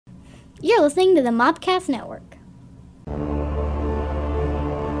You're listening to the Mobcast Network.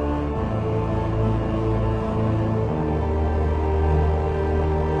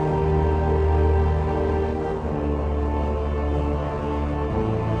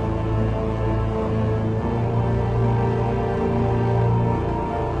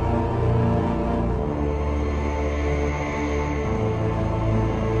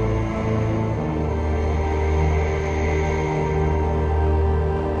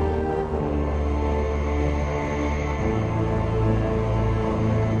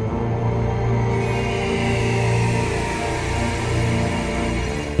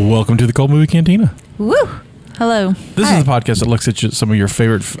 Welcome to the Cult Movie Cantina. Woo! Hello. This is the podcast that looks at some of your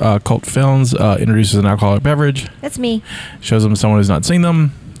favorite cult films, introduces an alcoholic beverage. That's me. Shows them someone who's not seen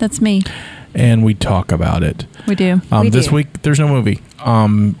them. That's me. And we talk about it. We do. This week, there's no movie.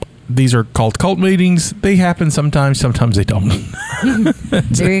 These are called cult meetings. They happen sometimes. Sometimes they don't.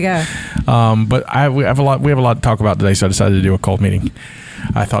 There you go. But we have a lot to talk about today, so I decided to do a cult meeting.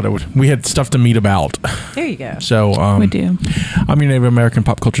 I thought we had stuff to meet about. There you go. So we do. I'm your Native American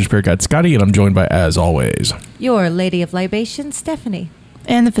pop culture spirit guide, Scotty, and I'm joined by, as always, your Lady of Libation, Stephanie.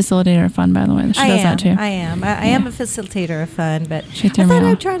 And the facilitator of fun, by the way. She does that too. I am. I am a facilitator of fun, but I thought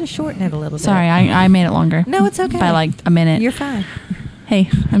I'd try to shorten it a little bit. Sorry, I made it longer. No, it's okay. By like a minute. You're fine. Hey,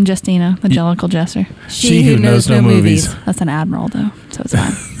 I'm Justina, the Jellicle Jester. She who knows no movies. That's an admiral, though, so it's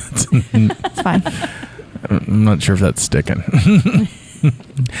fine. It's fine. I'm not sure if that's sticking.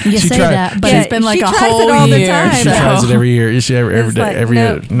 You say that, but it's been like a whole all year. The time, she tries it every year. She every day, like, every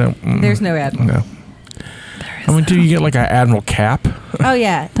no, year. No, there's no admiral. No. I mean, do you get like an admiral cap? Oh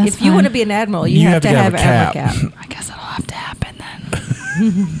yeah. That's if you want to be an admiral, you have to have an admiral cap. I guess it'll have to happen then.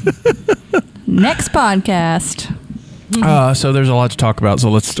 Next podcast. So there's a lot to talk about.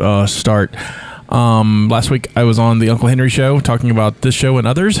 So let's start. Last week I was on the Uncle Henry show talking about this show and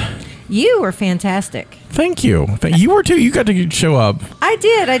others. You were fantastic. Thank you. You were too. You got to show up. I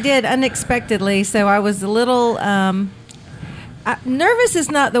did unexpectedly. So I was a little nervous.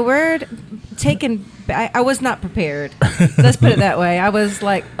 Is not the word. I was not prepared. Let's put it that way. I was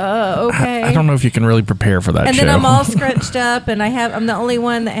like, okay. I don't know if you can really prepare for that. And show. then I'm all scrunched up, and I'm the only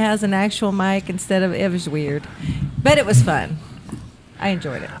one that has an actual mic instead of. It was weird, but it was fun. I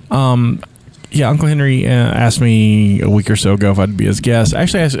enjoyed it. Yeah, Uncle Henry asked me a week or so ago if I'd be his guest.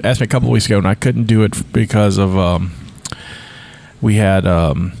 Actually, asked me a couple of weeks ago, and I couldn't do it because of we had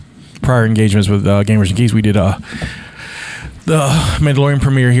prior engagements with Gamers and Geeks. We did the Mandalorian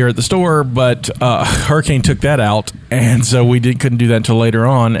premiere here at the store, but Hurricane took that out, and so we couldn't do that until later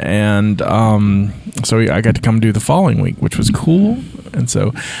on. And so I got to come do the following week, which was cool. And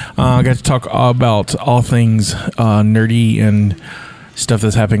so I got to talk about all things nerdy and stuff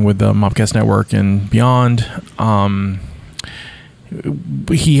that's happening with the Mobcast Network and beyond.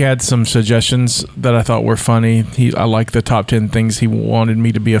 He had some suggestions that I thought were funny. I like the top 10 things he wanted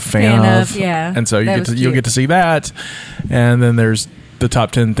me to be a fan of. Yeah. And so you'll get to see that. And then there's the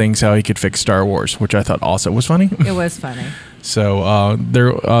top 10 things how he could fix Star Wars, which I thought also was funny. It was funny. So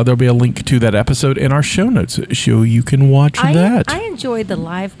there'll be a link to that episode in our show notes, so you can watch that. I enjoyed the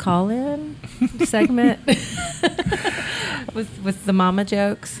live call-in segment with the mama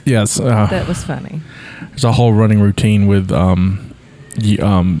jokes. Yes, that was funny. There's a whole running routine with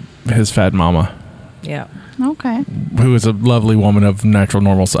his fat mama. Yeah. Okay. Who is a lovely woman of natural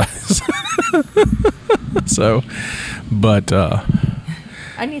normal size. So, but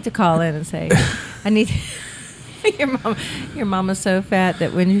I need to call in and say, Your mama's so fat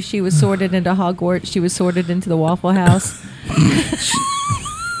that when she was sorted into Hogwarts, she was sorted into the Waffle House.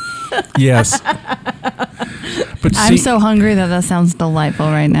 Yes. But I'm so hungry that sounds delightful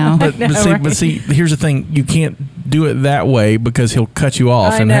right now. But see, here's the thing. You can't do it that way because he'll cut you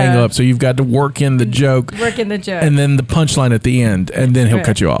off and hang up. So you've got to work in the joke. And then the punchline at the end. And then he'll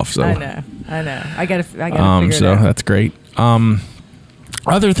cut you off. So I know. I gotta figure it out. So that's great.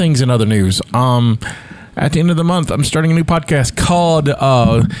 Other things in other news. At the end of the month, I'm starting a new podcast called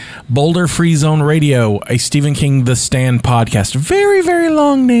Boulder Free Zone Radio, a Stephen King The Stand podcast. Very, very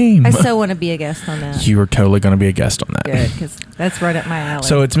long name. I so want to be a guest on that. You are totally going to be a guest on that. Good, because that's right up my alley.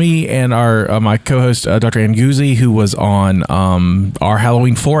 So it's me and my co-host, Dr. Ann Guzzi, who was on our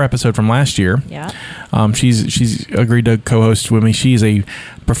Halloween 4 episode from last year. Yeah. She's agreed to co-host with me. She's a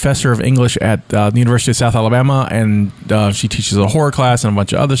professor of English at the University of South Alabama, and she teaches a horror class and a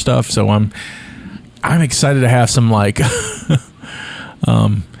bunch of other stuff. So I'm excited to have some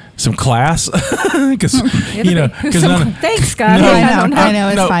some class because thanks, Scott. No, I know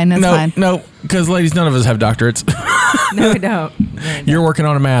it's fine. It's fine. No, because ladies, none of us have doctorates. No, we don't. You're working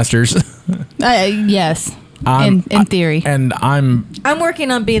on a master's. Yes. in theory. I'm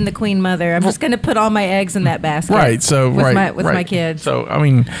working on being the queen mother. I'm just going to put all my eggs in that basket. Right. So with my kids. So I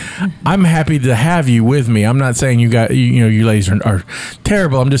mean, I'm happy to have you with me. I'm not saying you ladies are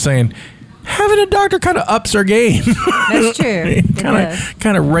terrible. I'm just saying having a doctor kind of ups our game. That's true. It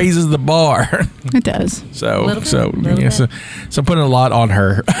kind of raises the bar. It does. So putting a lot on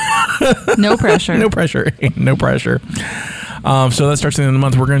her. No pressure. No pressure. No pressure. So that starts at the end of the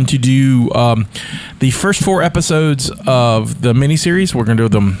month. We're going to do the first 4 episodes of the miniseries. We're going to do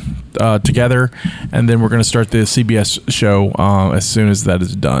them together, and then we're going to start the CBS show as soon as that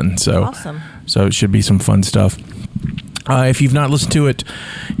is done. So awesome. So it should be some fun stuff. If you've not listened to it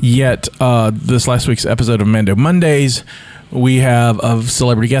yet, this last week's episode of Mando Mondays, we have a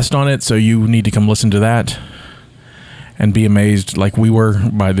celebrity guest on it, so you need to come listen to that and be amazed like we were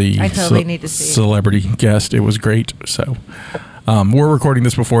by the I totally need to see celebrity guest. It was great. So we're recording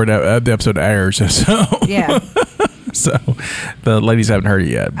this before the episode airs. So yeah. So the ladies haven't heard it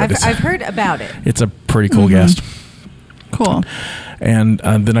yet. But I've heard about it. It's a pretty cool guest. Cool. And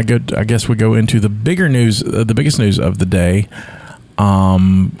then I guess we go into the bigger news, the biggest news of the day.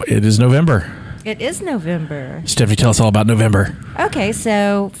 It is November. It is November. Stephanie, tell us all about November. Okay,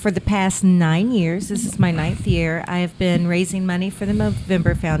 so for the past 9 years, this is my 9th year, I have been raising money for the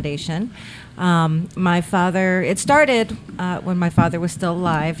Movember Foundation. My father, it started when my father was still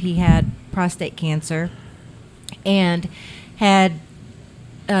alive. He had prostate cancer and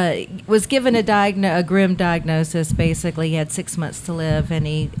was given a grim diagnosis. Basically, he had 6 months to live, and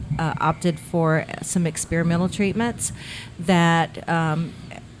he opted for some experimental treatments that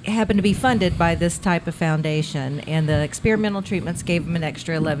happened to be funded by this type of foundation, and the experimental treatments gave him an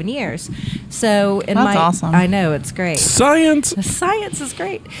extra 11 years. So that's awesome. I know, it's great. Science is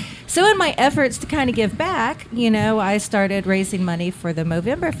great. So in my efforts to kind of give back, I started raising money for the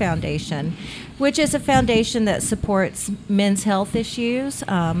Movember Foundation, which is a foundation that supports men's health issues.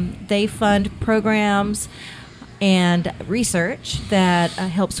 They fund programs and research that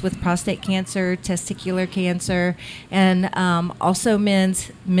helps with prostate cancer, testicular cancer, and also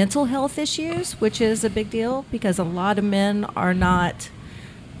men's mental health issues, which is a big deal because a lot of men are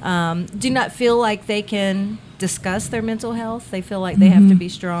do not feel like they can discuss their mental health. They feel like they have to be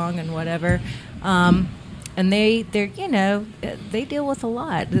strong and whatever. And they deal with a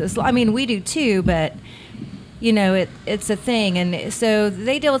lot. I mean, we do too, but it's a thing. And so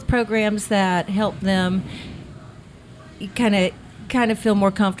they deal with programs that help them kind of feel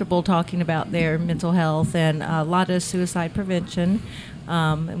more comfortable talking about their mental health, and a lot of suicide prevention.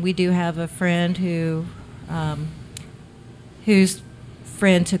 And we do have a friend whose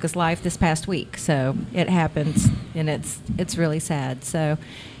friend took his life this past week, so it happens, and it's really sad. So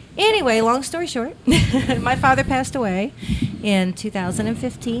anyway, long story short, my father passed away in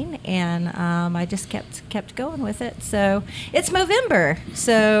 2015, and I just kept going with it. So it's Movember,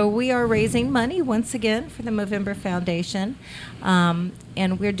 so we are raising money once again for the Movember Foundation,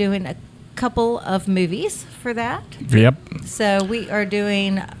 and we're doing a couple of movies for that. Yep. So we are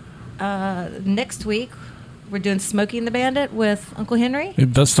doing next week. We're doing Smokey and the Bandit with Uncle Henry.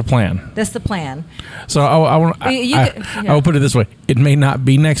 That's the plan. That's the plan. So I will put it this way: it may not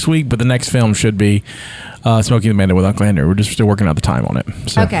be next week, but the next film should be Smokey and the Bandit with Uncle Henry. We're just still working out the time on it.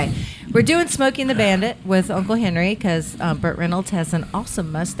 So. Okay, we're doing Smokey and the Bandit with Uncle Henry because Burt Reynolds has an awesome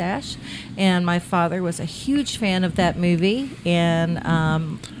mustache, and my father was a huge fan of that movie, and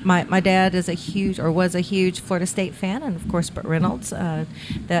my dad was a huge Florida State fan, and of course Burt Reynolds.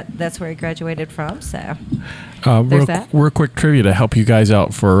 That's where he graduated from. So. Real quick trivia to help you guys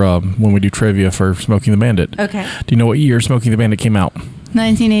out for when we do trivia for Smokey and the Bandit. Okay. Do you know what year Smokey and the Bandit came out?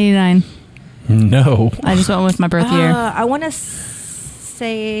 1989. No. I just went with my birth year. I want to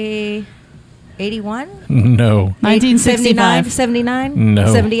say 81? No. 1969. 79?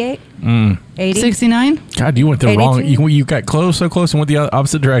 No. 78? 80? 69? God, you went the wrong. You got so close and went the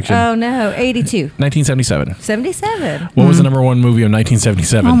opposite direction. Oh, no. 82. 1977. 77. What was the number one movie of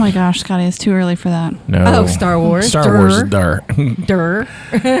 1977? Oh, my gosh, Scotty, it's too early for that. No. Oh, Star Wars. Star Wars. Durr.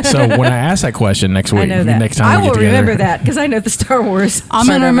 So when I ask that question next week, I know that. next time I we get will together, remember that because I know the Star Wars. I'm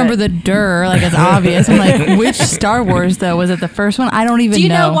going to remember the Durr, like it's obvious. I'm like, which Star Wars, though? Was it the first one? I don't even know. Do you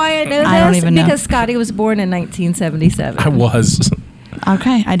know why I know this? I don't even know. Because Scotty was born in 1977. I was.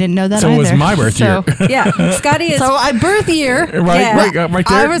 Okay, I didn't know that either. So it was my birth year. Yeah, Scotty is... So birth year. Right there.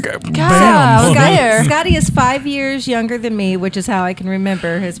 I was, Scotty is 5 years younger than me, which is how I can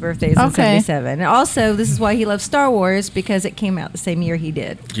remember his birthday is in 77. And also, this is why he loves Star Wars, because it came out the same year he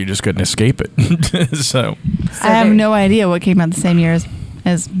did. You just couldn't escape it. So I have no idea what came out the same year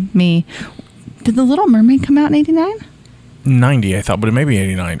as me. Did The Little Mermaid come out in 89? 90, I thought, but it may be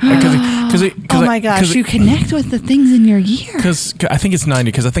 89. Because Oh my gosh, you connect with the things in your year. Because I think it's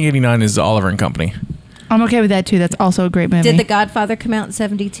 90, because I think 89 is Oliver and Company. I'm okay with that too. That's also a great movie. Did The Godfather come out in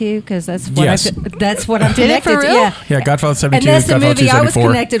 72? Because that's what that's what I'm Did it connected for to. real? Yeah, Godfather 72, And that's the Godfather movie 2, I was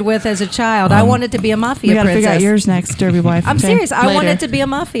 74. connected with as a child. I wanted to be a mafia we got to princess. figure out yours next, Derby wife. I'm okay? serious. I Later. wanted to be a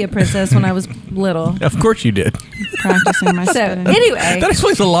mafia princess when I was little. Of course you did. Practicing my So spitting. anyway, That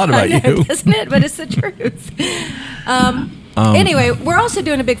explains a lot about I know, you. doesn't it? But it's the truth. Anyway, we're also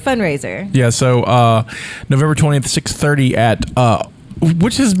doing a big fundraiser. Yeah, so November 20th, 6:30 at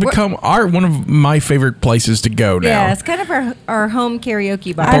which has become one of my favorite places to go now. Yeah, it's kind of our home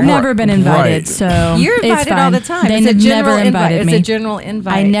karaoke bar. I've never been invited, Right. so You're it's invited all fine. the time. They It's a general never invite. invited It's me. a general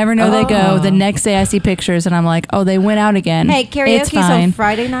invite. I never know they go. Oh. The next day I see pictures and I'm like, oh, they went out again. Hey, It's karaoke's fine. on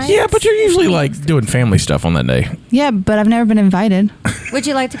Friday night. Yeah, but you're usually like doing family stuff on that day. Yeah, but I've never been invited. Would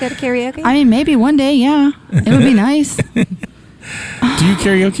you like to go to karaoke? I mean, maybe one day, yeah. It would be nice. Do you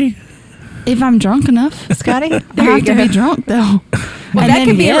karaoke? If I'm drunk enough, Scotty. I you have to go. be drunk, though. Well, that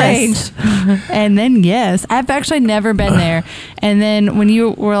can be arranged. And then, yes. I've actually never been there. And then when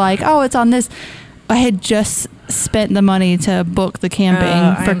you were like, oh, it's on this, I had just spent the money to book the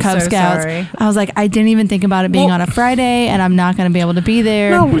camping for I'm Cub so Scouts. sorry. I was like, I didn't even think about it being Well- on a Friday, and I'm not going to be able to be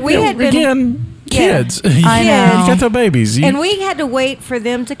there. No, We had been- again, kids. I know. You got the babies. And we had to wait for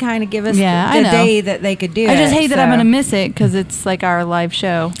them to kind of give us Yeah, the I know. day that they could do it. I just hate that I'm so- going to miss it because it's like our live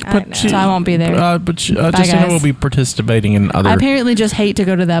show. I know. So I won't be there. But just so you know, guys. we'll be participating in other. I apparently just hate to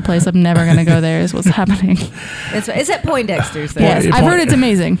go to that place. I'm never going to go there is what's happening. It's at Poindexter's, though. Yes, Yeah, I've heard it's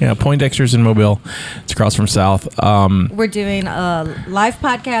amazing. Yeah, Poindexter's in Mobile. It's across from South. We're doing a live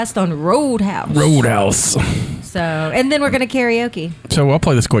podcast on Roadhouse. Roadhouse. So, and then we're going to karaoke. So I'll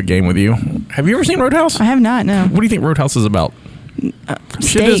play this quick game with you. Have you ever seen Roadhouse? I have not, no. What do you think Roadhouse is about? Shit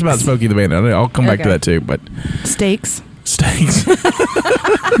Steaks. is about Smokey the Bandit. I'll come back to Okay. that too, but Steaks. steaks,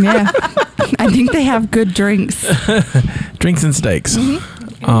 Yeah. I think they have good drinks. drinks and steaks. We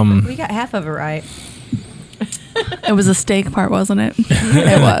got half of it right. It was a steak part, wasn't it?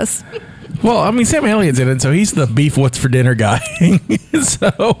 It was. Well, I mean, Sam Elliott's in it, so he's the beef what's for dinner guy.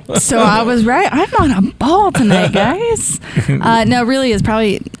 So I was right. I'm on a ball tonight, guys. No, really, it's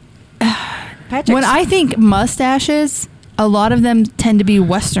probably Patrick's, when I think mustaches, a lot of them tend to be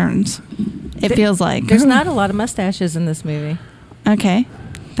westerns. It feels like there's not a lot of mustaches in this movie. Okay,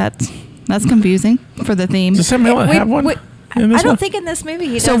 that's confusing for the theme. Does Sam Elliott have one? in this I don't one? think in this movie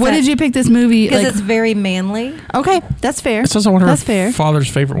he does. So, what did you pick this movie? Because Like, it's very manly. okay, that's fair. It's also one of That's her fair. father's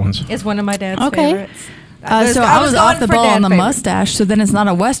favorite ones. It's one of my dad's Okay. favorites. So I was off going the for ball dad on the favorite. mustache. So then it's not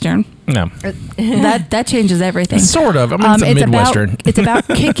a western. No, That changes everything. sort of. I mean, it's a Midwestern. About, it's about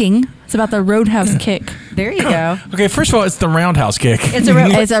kicking. It's about the roadhouse kick. There you go. Okay, first of all, it's the roundhouse kick. It's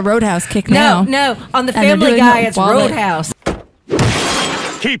a It's a roadhouse kick now. no. On the And they're Family doing Guy, it it's while they- Roadhouse.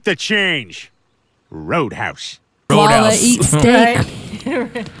 Keep the change. Roadhouse. While they Roadhouse. eat steak.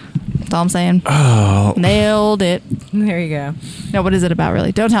 Right? That's all I'm saying. Oh, Nailed it. There you go. No, what is it about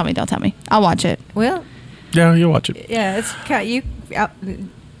really? Don't tell me. Don't tell me. I'll watch it. Well, yeah, you'll watch it. yeah, it's kind you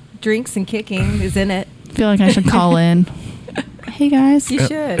drinks and kicking is in it. I feel like I should call in. Hey guys. You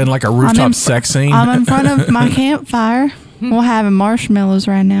should. And like a rooftop sex scene. I'm in front of my campfire. We're having marshmallows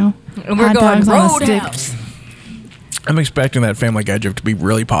right now. and we're hot going dogs on a stick. Roadhouse. I'm expecting that Family Guy joke to be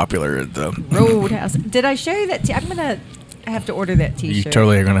really popular at the. Roadhouse. Did I show you that? I'm gonna have to order that You T-shirt.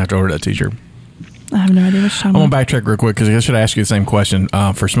 totally are going to have to order that T-shirt. I have no idea what you're talking I'm about. going to backtrack real quick because I should ask you the same question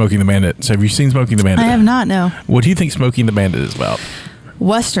for Smoking the Bandit. So have you seen Smoking the Bandit? I have not, no. What do you think Smoking the Bandit is about?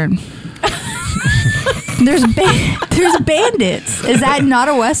 Western. There's bandits. Is that not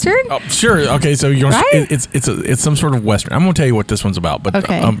a Western? Oh, sure. Okay, so you're Right? it's some sort of Western. I'm going to tell you what this one's about. But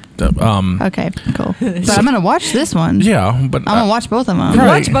Okay. Okay, cool. So I'm going to watch this one. yeah, but I'm going to watch both of them. Right.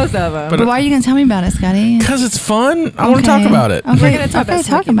 Watch both of them. But why are you going to tell me about it, Scotty? because it's fun. I want to talk about it. Okay, We're gonna talk about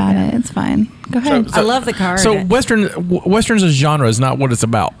talk Smoking about Bandit. it. It's fine. Go ahead. I love the car. So in it. Westerns as genre is not what it's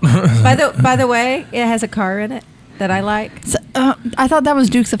about. By the way, it has a car in it that I like. So, I thought that was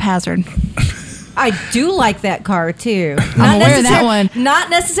Dukes of Hazzard. I do like that car too. I'm aware of that one. Not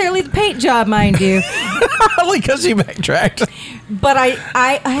necessarily the paint job, mind you, Only because you backtracked. but I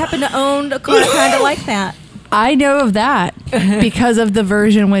happen to own a car kind of like that. I know of that because of the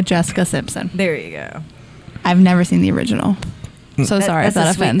version with Jessica Simpson. There you go. I've never seen the original. So That- sorry if that's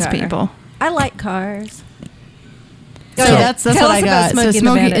that a sweet offends car. people. I like cars. So Go ahead. that's Tell what us I about got. So Smokey the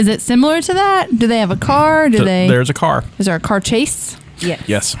Smokey, Bandit. is it similar to that? Do they have a car? There's a car. Is there a car chase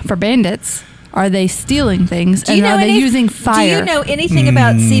Yes. for bandits? Are they stealing things? Do you And know are they any- using fire? Do you know anything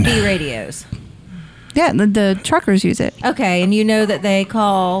about CB radios? Yeah, the truckers use it. Okay, and you know that they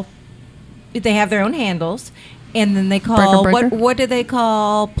have their own handles, And then they call Breaker. what do they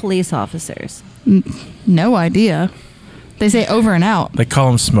call police officers? No idea. They say over and out. They call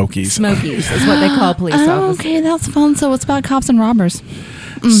them Smokies. Smokies is what they call police officers. Okay, that's fun. So it's about cops and robbers.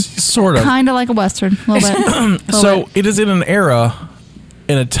 Sort of. Kind of like a Western. A little bit. So it is in an era,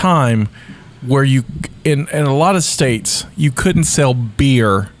 in a time where you, in a lot of states, you couldn't sell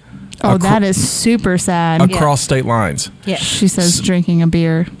beer. Oh, that is super sad. Across state lines. Yeah. She says drinking a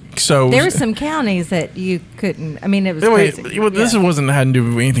beer. So There were some counties that you couldn't. I mean, it was Wait, crazy. this wasn't hadn't to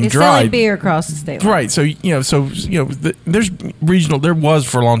do with anything It's dry. selling beer across the state line. Right. So there's regional. There was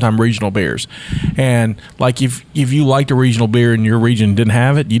for a long time regional beers, and like if you liked a regional beer and your region didn't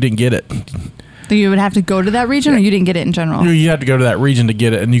have it, you didn't get it. So you would have to go to that region, or you didn't get it in general? You had to go to that region to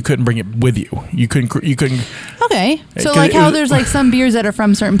get it, and you couldn't bring it with you. You couldn't. Okay. So It- like it how was- there's like some beers that are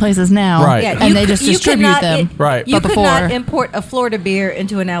from certain places now. Right. Yeah, And they just distribute them. Right. You But could not before- import a Florida beer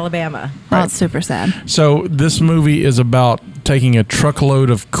into an Alabama. Oh, it's super sad. So this movie is about taking a truckload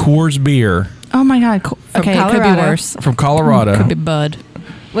of Coors beer Oh my God. Okay, it could be Colorado. worse. from Colorado, Could be Bud.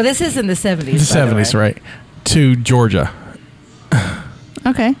 Well, this is in the 70s. the '70s, right, to Georgia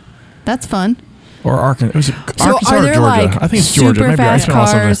Okay. That's fun. or Arkansas. Was it So Arkansas are or there Georgia? like I think it's Georgia. super Maybe fast I spent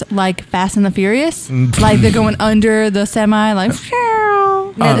cars like Fast and the Furious? Like they're going under the semi like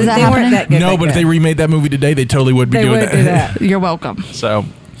No, is that they weren't happening? that good. No, back but if they then. remade that movie today, they totally would be They doing would do that. You're welcome. So,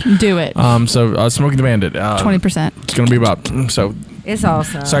 Do it. Smoking the Bandit. 20%. It's going to be about so. It's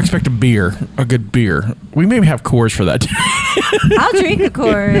awesome. So I expect a good beer. We maybe have Coors for that. I'll drink a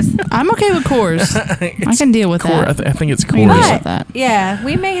Coors. I'm okay with Coors. I can deal with Coors. that. I think it's I can deal Coors. with that. Yeah,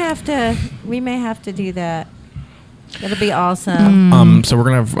 we may have to do that. It'll be awesome. So we're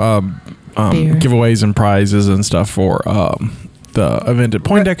gonna have Beer. giveaways and prizes and stuff for the event at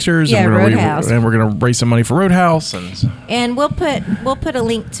Poindexter's. Yeah, and Roadhouse. and we're gonna raise some money for Roadhouse. And And we'll put a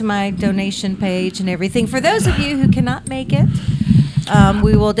link to my donation page and everything. For those of you who cannot make it,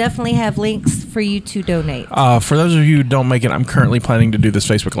 we will definitely have links for you to donate. for those of you who don't make it, I'm currently planning to do this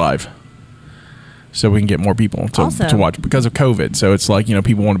Facebook Live, so we can get more people to Awesome. watch because of COVID. So it's like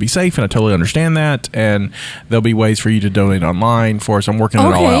people want to be safe, and I totally understand that. And there'll be ways for you to donate online for us. I'm working it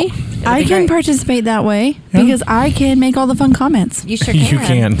all Okay. out. I be can great. participate that way Yeah. because I can make all the fun comments. You sure You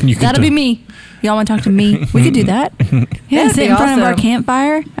can. You can That'll be me. Y'all want to talk to me? We could do that. Yeah, That'd sit be in front of our awesome.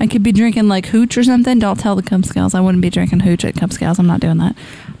 campfire. I could be drinking like hooch or something. Don't tell the Cub Scouts. I wouldn't be drinking hooch at Cub Scouts. I'm not doing that.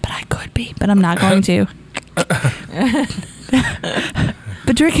 But I could be. But I'm not going to.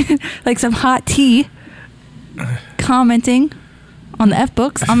 But drinking like some hot tea, commenting on the F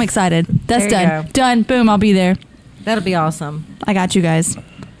books. I'm excited. That's There you done. go. Done. Boom. I'll be there. That'll be awesome. I got you guys.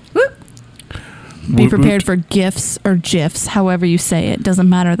 Whoop. Be Woot, prepared woot. for gifs or gifs, however you say it. Doesn't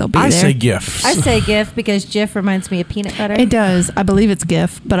matter. They'll be I there. say gifts. I say GIF because GIF reminds me of peanut butter. It does. I believe it's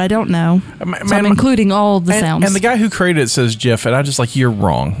GIF, but I don't know. So I'm including all the sounds. And the guy who created it says GIF, and I just like, you're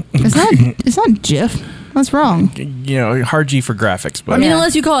wrong. It's not GIF. That's wrong. Hard G for graphics, but I mean, Yeah.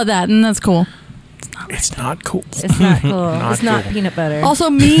 unless you call it that, and that's cool. it's not cool. It's not cool. Not It's not cool. peanut butter. Also,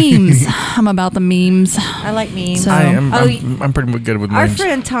 memes. I'm about the memes. I like memes. So- I'm pretty good with Our memes.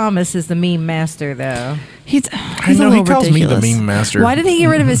 friend Thomas is the meme master, though. He's I know, a he little calls me the ridiculous. meme master. Why did he get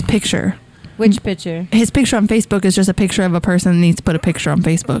rid of his picture? Which picture? His picture on Facebook is just a picture of a person that needs to put a picture on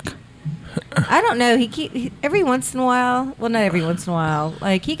Facebook. I don't know. Every once in a while. Well, not every once in a while.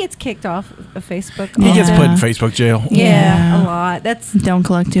 Like he gets kicked off of Facebook. He gets Yeah. put in Facebook jail. Yeah. a lot. That's Don't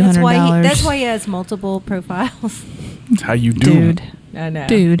collect $200. That's why he has multiple profiles. That's how you do. Dude. I know.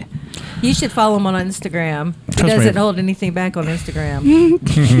 Dude. You should follow him on Instagram. He Trust me. doesn't hold anything back on Instagram.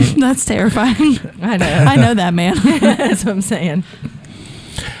 That's terrifying. I know. I know that, man. That's what I'm saying.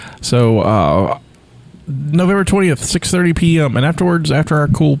 So, November 20th, 6:30 p.m. And afterwards, after our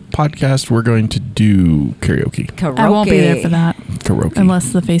cool podcast, we're going to do karaoke. Karaoke. I won't be there for that Karaoke.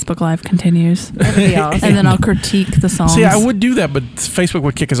 unless the Facebook Live continues. That'd be awesome. And then I'll critique the songs. See, I would do that, but Facebook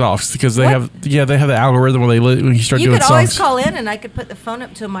would kick us off because they What? have the algorithm when when you start You doing could always songs. call in, and I could put the phone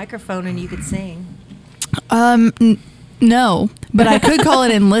up to a microphone, and you could sing. No, but I could call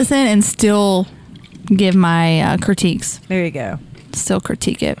it and listen and still give my critiques. There you go. Still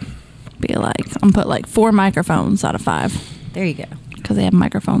critique it. Be like, I'm put like 4 microphones out of 5 There you go. because they have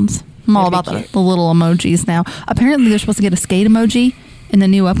microphones. I'm all That'd be about cute. the little emojis now. Apparently, they're supposed to get a skate emoji in the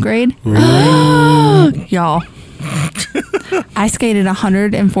new upgrade. Y'all, I skated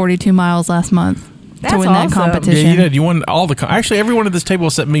 142 miles last month to That's win awesome. that Yeah, competition. you did. You won all the. Actually, everyone at this table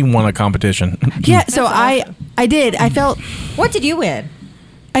except me won a competition. Yeah, so That's awesome. I did. I felt What did you win?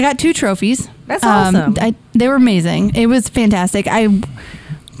 I got 2 trophies. That's awesome. They were amazing. It was fantastic. I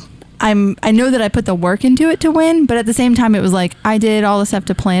know that I put the work into it to win, but at the same time, it was like I did all the stuff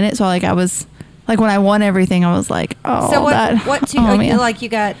to plan it. So I was Like when I won everything, I was like, oh, So that, what two, oh, man. like you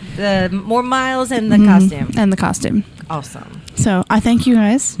got the more miles and the costume. And the costume. Awesome. So I thank you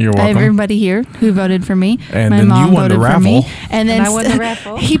guys. You're welcome. Everybody here who voted for me. And my then mom you won the voted for me. raffle. And then And I won the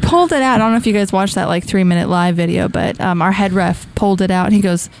raffle. He pulled it out. I don't know if you guys watched that like 3-minute live video, but our head ref pulled it out. And he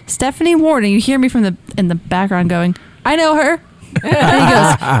goes, Stephanie Ward. And you hear me from in the background going, I know her. And he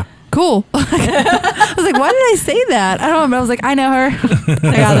goes, cool. I was like, why did I say that? I don't know, but I was like, I know her.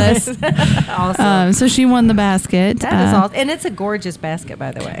 I got this. Awesome. So she won the basket. That is awesome. And it's a gorgeous basket,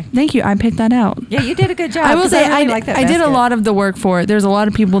 by the way. Thank you. I picked that out. Yeah, you did a good job. I will say really like that I did a basket. lot of the work for it. There's a lot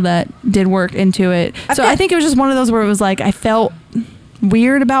of people that did work into it. So I think it was just one of those where it was like I felt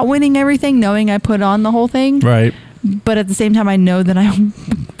weird about winning everything, knowing I put on the whole thing. Right. But at the same time, I know that I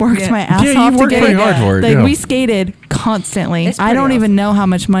worked my ass Yeah, off you to worked get pretty it. hard for it. Like yeah. we skated constantly. It's I pretty don't even awesome. know how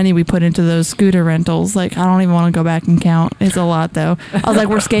much money we put into those scooter rentals. Like I don't even want to go back and count. It's a lot though. I was like,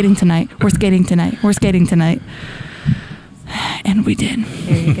 we're skating tonight. We're skating tonight. We're skating tonight. And we did.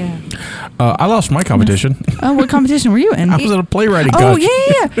 There you go. I lost my competition. Oh, what competition were you in? I was at a playwriting Oh contest.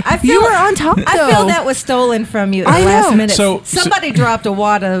 yeah. I feel You were on top. I though. feel that was stolen from you at I the last know. minute. So- Somebody dropped a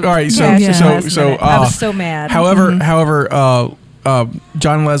wad of All right, so cash Yeah. at the last so minute. I was so mad. However,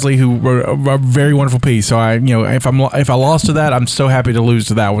 John and Leslie, who wrote a very wonderful piece. So if I lost to that, I'm so happy to lose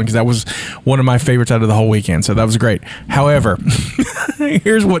to that one because that was one of my favorites out of the whole weekend. So that was great. However,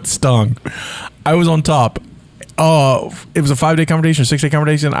 here's what stung. I was on top. It was a 5-day competition, 6-day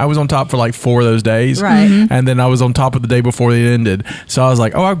competition. I was on top for like 4 of those days. Right. Mm-hmm. And then I was on top of the day before it ended. So I was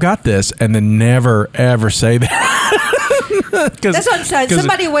like, oh, I've got this. And then never, ever say that. That's what I'm saying. 'cause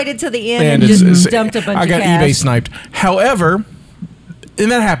Somebody waited till the end and and it's- just dumped a bunch I of got cash. eBay sniped. However,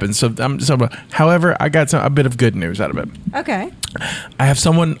 and that happens. However, I got a bit of good news out of it. Okay. I have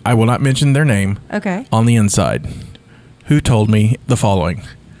someone, I will not mention their name, Okay. on the inside, who told me the following.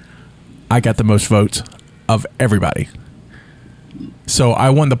 I got the most votes of everybody. So I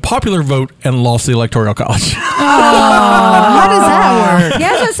won the popular vote and lost the electoral college. How does that work? Yeah,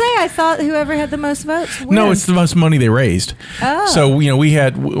 I was gonna say I thought whoever had the most votes. No, wins. it's the most money they raised. Oh. So we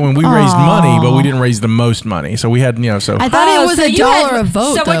had when we raised money, but we didn't raise the most money. So we had so I thought it was so a you had- dollar a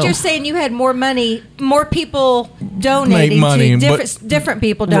vote. So what though. you're saying, you had more money, more people donating money, to but- different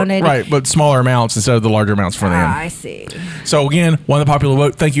people donating. right, but smaller amounts instead of the larger amounts for them. I see. So again, won the popular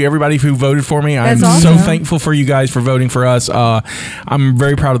vote. Thank you everybody who voted for me. I'm That's so awesome. thankful for you guys for voting for us. I'm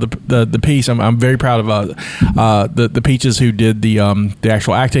very proud of the piece. I'm very proud of the Peaches who did the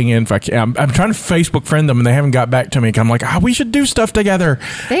actual acting. In fact, I'm trying to Facebook friend them and they haven't got back to me. I'm like, we should do stuff together.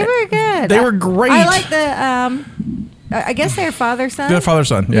 They were good. They were great. I like the. I guess they're father son. Their father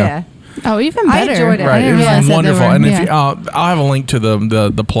son. Yeah. Oh, even I better. enjoyed it. Right, didn't it realize was that wonderful, they were- and if yeah. I'll have a link to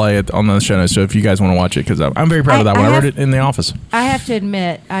the play on the show notes. So if you guys want to watch it, because I'm very proud of that one. I wrote it in the office. I have to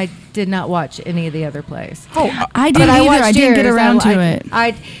admit, I did not watch any of the other plays. I But didn't either. watched I didn't get yours. around to it.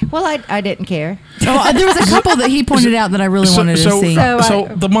 I didn't care. Oh, there was a couple that he pointed out that I really wanted to see. So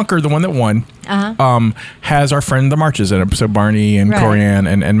the Munker, the one that won, Uh-huh. has our friend the Marches in it. So Barney and Right.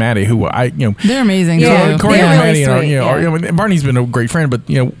 Corianne and Maddie, who They're amazing Yeah. too. Corianne They're and really Maddie are, sweet, Barney's been a great friend, but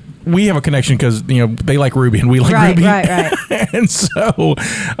we have a connection because they like Ruby and we like Right, Ruby, right. and so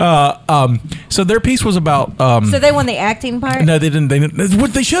their piece was about. So they won the acting part. No, they didn't. They didn't.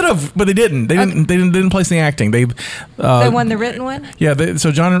 What they should have, but they didn't. They didn't. They didn't place the acting. They They won the written one. Yeah.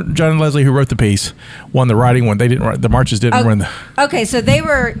 So John and Leslie, who wrote the piece, won the writing one. They didn't. Write, the Marches didn't win. Okay, so they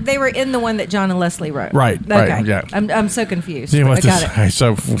were in the one that John and Leslie wrote. Right, Okay. right, yeah. I'm so confused. You know I what got it.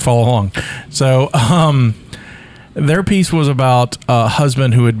 So follow along. So their piece was about a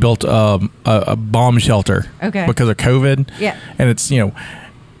husband who had built a bomb shelter. Okay. Because of COVID. Yeah. And it's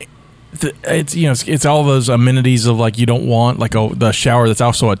it's all those amenities of like you don't want like the shower that's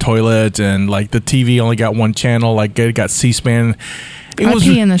also a toilet and like the TV only got one channel, like it got C-SPAN. I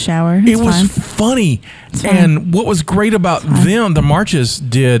pee in the shower. It It's was fine. funny. It's fine. And what was great about them, the Marches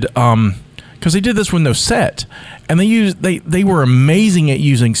did, because they did this with no set, and they were amazing at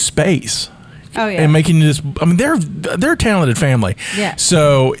using space. Oh yeah. And making this, I mean, they're a talented family. Yeah.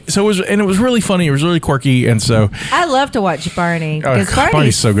 So it was really funny. It was really quirky, and so I love to watch Barney Oh, because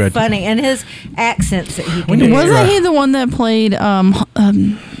Barney's so good. funny, and his accents that he can When do. you- Wasn't he the one that played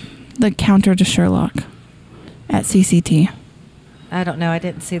the counter to Sherlock at CCT? I don't know. I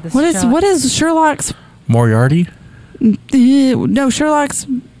didn't see this. What is Sherlock's? Moriarty, No, Sherlock's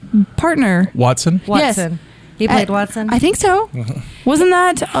partner. Watson. Watson? He played Watson. I think so. Wasn't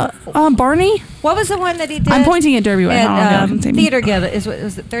that Barney? What was the one that he did? I'm pointing at Derby. at Theater. Theater Guild.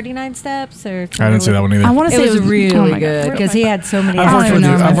 Was it 39 Steps or? I didn't see that one either. I want to It say was really oh my good God. because he had so many. I've I don't worked even know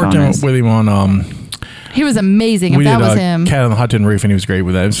where my with phone him is. with him on He was amazing. We If that did was him. Cat on the Hot Tin Roof, and he was great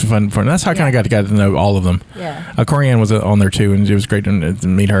with that. It was fun. That's how I kind of got to know all of them. Yeah. Corianne was on there too, and it was great to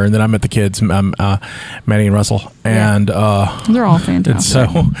meet her. And then I met the kids, Maddie and Russell, and They're all fantastic. and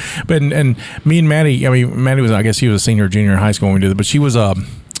so, but and me and Maddie. I mean, Maddie was, I guess, he was a senior or junior in high school when we did it, but she was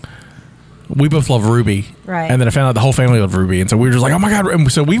we both love Ruby, Right. And then I found out the whole family loved Ruby, and so we were just like, "Oh my god!" And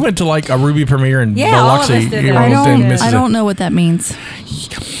so we went to like a Ruby premiere in Yeah, all of us Biloxi. did you that. know, in I Mississippi. don't know what that means.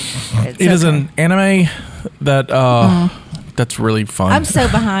 It is an anime that that's really fun. I'm so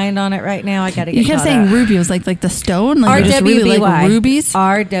behind on it right now. I got to get You kept caught saying up. ruby. It was like the stone. Like you just really like rubies.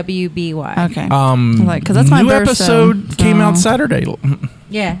 RWBY. Okay. Like, because that's my new birthstone, episode came out so- Saturday.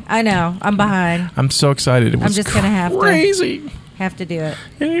 Yeah, I know. I'm behind. I'm so excited. It was I'm just gonna have to- crazy. Have to do it.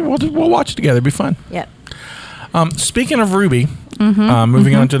 Yeah, we'll watch it together. It'll be fun. Yep. Speaking of Ruby,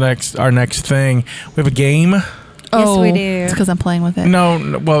 moving on to our next thing, we have a game. Yes, we do. It's because I'm playing with it.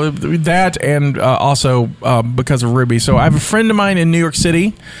 No, well, that and also because of Ruby. So I have a friend of mine in New York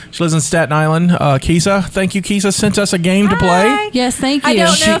City. She lives in Staten Island. Kisa, thank you, Kisa, sent us a game to play. Hi. Yes, thank you. I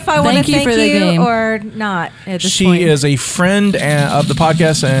don't know if I want to thank for the game. or not at this She point. is a friend of the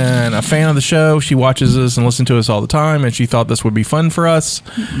podcast and a fan of the show. She watches us and listens to us all the time, and she thought this would be fun for us.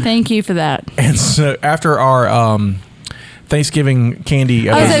 Thank you for that. And so after our Thanksgiving candy,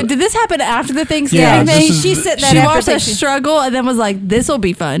 So did this happen after the Thanksgiving Yeah, thing? this is- She said that She after watched us Thanksgiving. struggle and then was like, "This will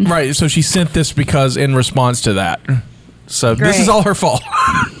be fun." right? So she sent this because in response to that. So this Great. is all her fault.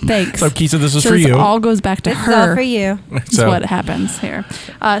 Thanks. So Kisa, this is So for this you. all goes back to This is her. all for you. That's So- what happens here.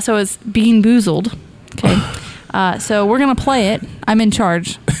 So it's Beanboozled. Okay. So we're gonna play it. I'm in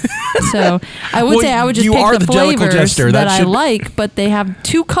charge. So I would Well, say I would just you pick are the the Jellicle flavors Jester. that That I should- like, but they have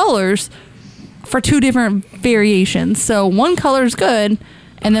two colors for two different variations. So one color is good,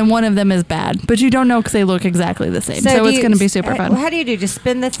 and then one of them is bad. But you don't know because they look exactly the same. So do it's you- going to be super fun. How do you do? Just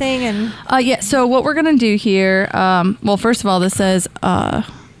spin the thing and Yeah. So what we're gonna do here? Well, first of all, this says to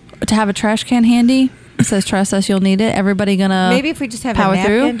have a trash can handy. It says trust us, you'll need it. Everybody gonna maybe if we just have a power napkin.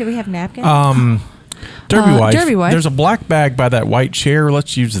 through? Do we have napkins? Derby wife. Derby wife. There's a black bag by that white chair.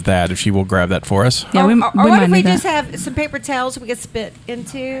 Let's use that if she will grab that for us. Yeah, or, we or might what if we need that. just have some paper towels we could spit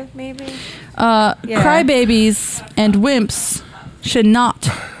into? Maybe. Crybabies and wimps should not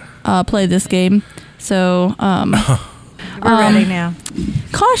play this game. So We're ready now.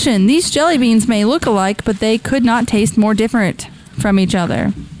 caution: these jelly beans may look alike, but they could not taste more different from each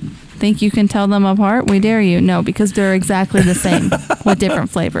other. Think you can tell them apart? We dare you. No, because they're exactly the same with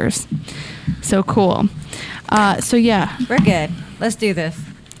different flavors. So cool. So yeah, We're good. Let's do this.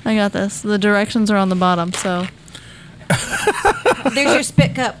 I got this. The directions are on the bottom. So There's your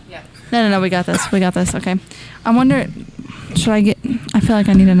spit cup. no, we got this. We got this. Okay. I wonder, should I get? I feel like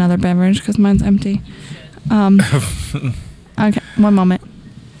I need another beverage because mine's empty. Okay, one moment.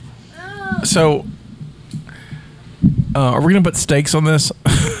 So, are we gonna put steaks on this?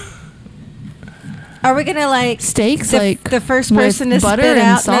 Are we gonna like Steaks, the, like the first with person to butter spit and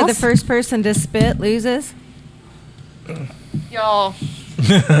out? No, the sauce? first person to spit loses. Y'all.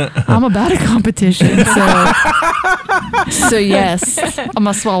 I'm about a competition, so yes, I'm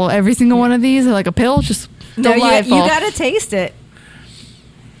gonna swallow every single one of these like a pill. Just No, you delightful. gotta taste it.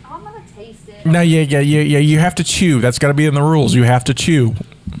 I'm gonna taste it. No, yeah. You have to chew. That's got to be in the rules. You have to chew.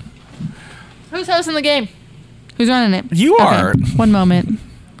 Who's hosting the game? Who's running it? You are. One moment.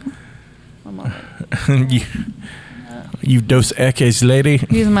 you dos equis lady.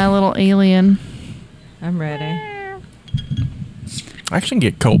 Using my little alien. I'm ready. I actually can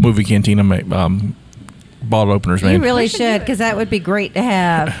get Colt Movie Cantina bottle openers made. You really should, because that would be great to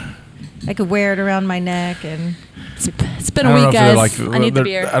have. I could wear it around my neck and. It's been I a don't know week, if they're guys. I need the they're-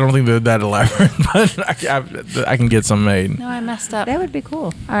 beer. I don't think they're that elaborate, but I can get some made. No, I messed up. That would be cool.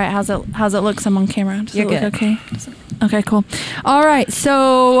 All right, how's it look? I'm on camera. Does You're it look good. okay? Okay, cool. All right,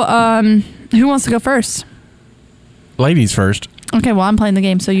 so who wants to go first? Ladies first. Okay, well, I'm playing the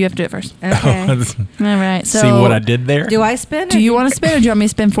game, so you have to do it first. Okay. All right. So See what I did there? Do I spin? Do you want to spin, or do you want me to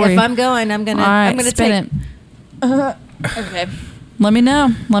spin for you? If I'm going, I'm gonna. All right, I'm gonna spin take. it. Okay. Let me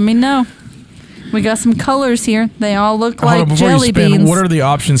know. We got some colors here. They all look Hold on, like before jelly you spin, beans. what are the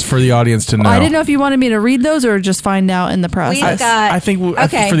options for the audience to know? I didn't know if you wanted me to read those or just find out in the process. We've got. I think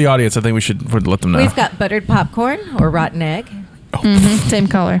Okay. for the audience, I think we should let them know. We've got buttered popcorn or rotten egg, Same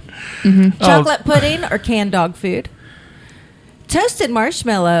color. chocolate pudding or canned dog food, toasted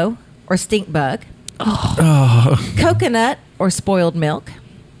marshmallow or stink bug, coconut or spoiled milk,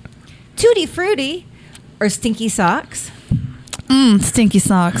 tutti frutti or stinky socks, Stinky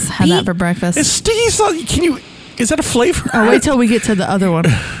socks. Had that for breakfast. It's sticky sauce. Is that a flavor? Oh, wait till we get to the other one.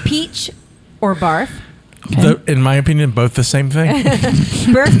 peach or barf, In my opinion, both the same thing.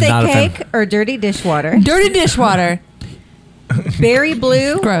 Birthday Not a fan. cake or dirty dishwater? Dirty dishwater. Berry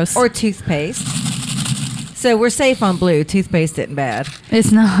blue Gross. or toothpaste? So we're safe on blue. Toothpaste isn't bad.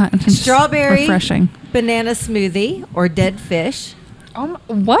 It's not. It's Strawberry, refreshing. banana smoothie or dead fish?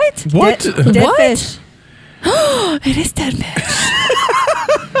 What? What? Dead What? fish. It is dead fish.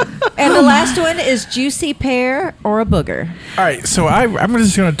 And the last one is juicy pear or a booger. All right, so I'm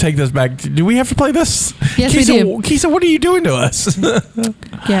just going to take this back. Do we have to play this? Yes, we do. Keisa, what are you doing to us?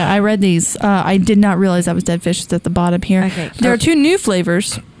 Yeah, I read these. I did not realize that was dead fish. It's at the bottom here. Okay. There are 2 new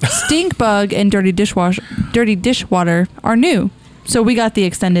flavors. Stink bug and dirty dishwater are new. So we got the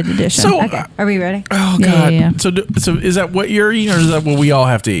extended edition. So, Okay. Are we ready? oh Yeah, God. yeah. So is that what you're eating, or is that what we all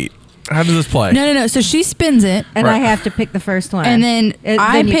have to eat? How does this play? No. So she spins it, And Right. I have to pick the first one. and then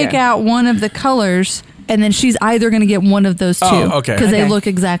I you pick go. out one of the colors, and then she's either going to get one of those 2. Oh, okay. Because they Okay. look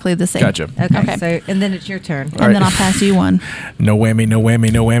exact's the same. Gotcha. Okay, Okay. so and then it's your turn. And All then right. I'll pass you one. No whammy, no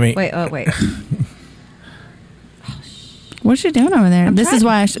whammy, no whammy. Wait. What's she doing over there? I'm This is trying-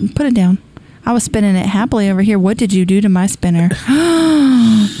 why I should put it down. I was spinning it happily over here. What did you do to my spinner?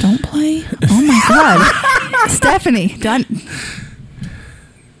 Don't play. Oh my God. Stephanie, done.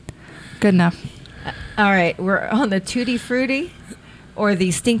 Good enough. All right, we're on the Tutti Frutti or the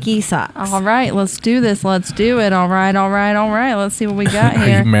Stinky Socks. All right, let's do this. Let's do it. All right. Let's see what we got Are you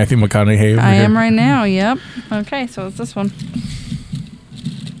here. Matthew McConaughey over I here? am right now. Yep. Okay, so it's this one.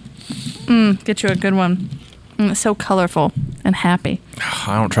 Get you a good one. It's so colorful and happy.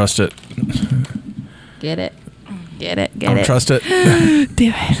 I don't trust it. Get it. Get I it. don't trust it.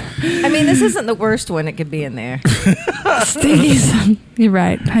 Do it. I mean, this isn't the worst one. It could be in there. Stinkies. You're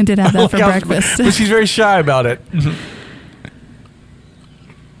right. I did have that for breakfast. But she's very shy about it.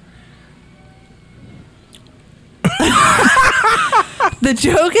 The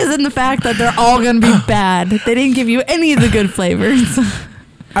joke is in the fact that they're all going to be bad. They didn't give you any of the good flavors.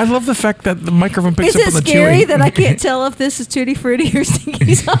 I love the fact that the microphone picks Is up it on the scary chewing. that I can't tell if this is Tutti Frutti or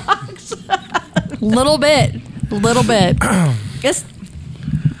Stinky Socks? Little bit. It's,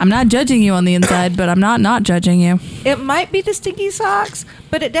 I'm not judging you on the inside, but I'm not judging you. it might be the Stinky Socks,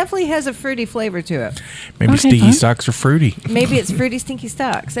 but it definitely has a fruity flavor to it. Maybe Okay, sticky fine. socks are fruity. Maybe it's fruity Stinky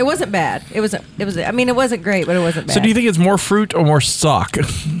Socks. It wasn't bad. It was. I mean, it wasn't great, but it wasn't bad. So do you think it's more fruit or more sock? it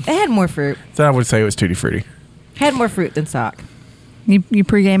had more fruit? So I would say it was tutti frutti. Had more fruit than sock. You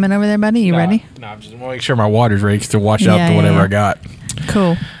pre-gaming over there, buddy? You ready? No, I just want to make sure my water's ready to wash out Yeah, to whatever yeah. I got.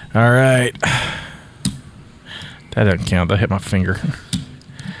 Cool. All right. That doesn't count. That hit my finger.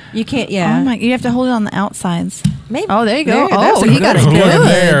 You can't. Yeah. Oh my! You have to hold it on the outsides. Maybe. Oh, there you go. that's Oh, a he good got it one. Look good. in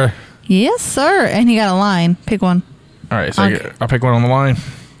there. Yes, sir. And he got a line. Pick one. All right, so Okay. I'll pick one on the line.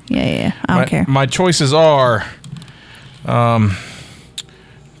 Yeah. I don't care. My choices are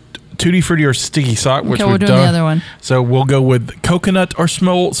tutti frutti or sticky sock, which Okay, we've we're doing done. the other one. So we'll go with coconut or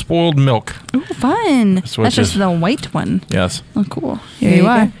spoiled milk. Ooh, fun. That's Switches. just the white one. Yes. Oh, cool. Here There you you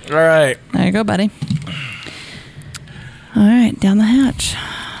are. go. All right. There you go, buddy. All right, down the hatch.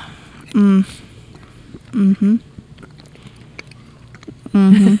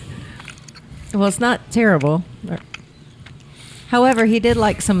 Well, it's not terrible. However, he did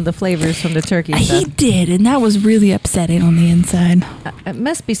like some of the flavors from the turkey He stuff. did, and that was really upsetting on the inside. It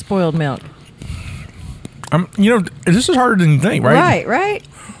must be spoiled milk. This is harder than you think, right? Right.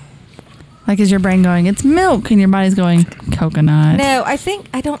 Like, is your brain going, it's milk, and your body's going, coconut. No,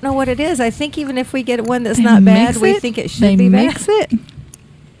 I don't know what it is. I think even if we get one that's They not bad, mix we it. think it should They be mix bad. it.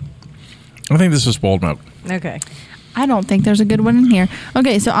 I think this is spoiled milk Okay. I don't think there's a good one in here.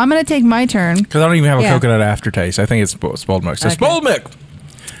 Okay, so I'm going to take my turn. because I don't even have a Yeah. coconut aftertaste. I think it's spoiled milk. So Okay. spoiled milk.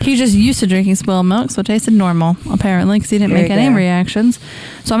 He's just used to drinking spoiled milk, so it tasted normal, apparently, because he didn't There make you any go. reactions.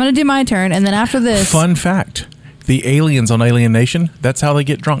 So I'm going to do my turn, and then after this... Fun fact: the aliens on Alien Nation. That's how they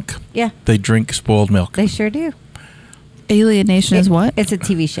get drunk. Yeah, They drink spoiled milk. they sure do. Alien Nation is what? It's a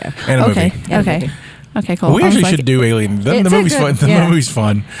TV show. And a Okay, movie. And a okay. movie. Okay, cool. We I was actually like, should do Alien. The It's a movie's good- fun. The yeah. movie's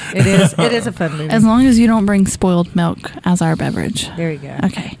fun. It is. It is a fun movie. As long as you don't bring spoiled milk as our beverage. There you go.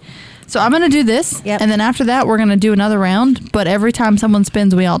 Okay. So I'm going to do this, Yep. and then after that, we're going to do another round, but every time someone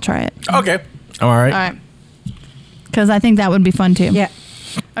spins, we all try it. Okay. All right. All right. Because I think that would be fun, too. Yeah.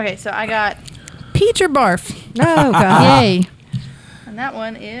 Okay, so I got peach or barf. Oh God. Yay. And that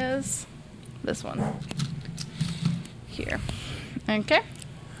one is this one. Here. Okay.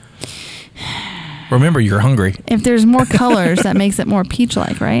 Remember, you're hungry. If there's more colors, that makes it more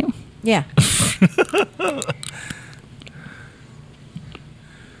peach-like, right? Yeah.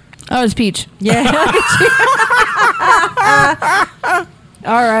 Oh, it's peach. Yeah.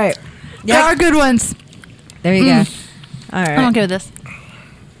 All right. There are good ones. There you go. All right. I'm okay with this.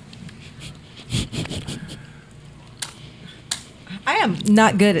 am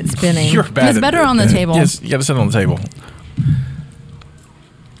not good at spinning. You're bad. It's better on the table. Yes, you got to sit on the table.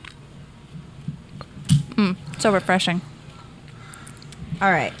 So refreshing.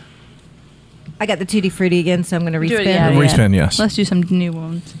 All right. I got the Tutti Frutti again, so I'm going to Do respin. it, yeah. Respin, yes. Let's do some new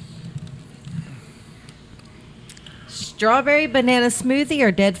ones. Strawberry banana smoothie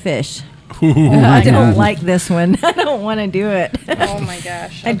or dead fish? Ooh. I don't like this one. I don't want to do it. Oh my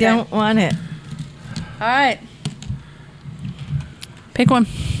gosh. I don't want it. All right. Pick one.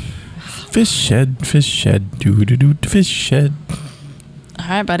 Fish shed, doo-doo-doo, fish shed. All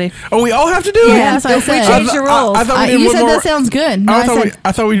right, buddy. Oh, we all have to do it? Yeah, that's what I we said. changed the rules. I thought we did You one said more. that sounds good. No,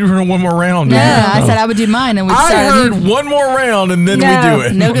 I thought we were doing one more round. Yeah, I said I would do mine, and we I started. heard one more round, and then we do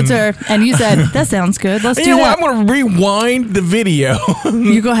it. No good, sir. And you said that sounds good. Let's You do know what? that. I'm going to rewind the video.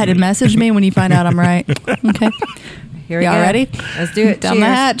 You go ahead and message me when you find out I'm right. Okay. Here we Y'all go. ready? Let's do it. Down Cheers. the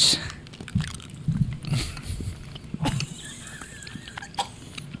hatch.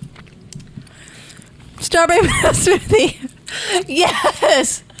 Strawberry banana smoothie.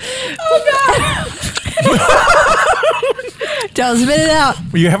 Yes. Oh God. Don't spit it out.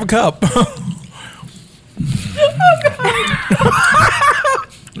 You have a cup.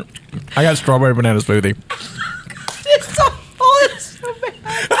 I got strawberry banana smoothie. It's so full. It's so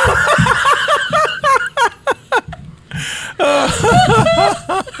bad.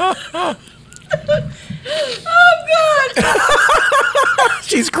 Oh God.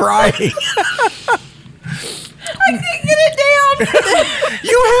 She's crying. I can't get it down.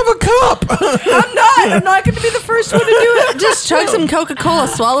 You have a cup. I'm not going to be the first one to do it. Just chug some Coca-Cola.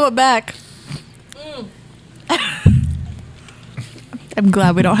 Swallow it back. I'm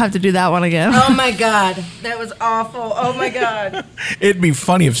glad we don't have to do that one again. Oh my God. That was awful. Oh my God. It'd be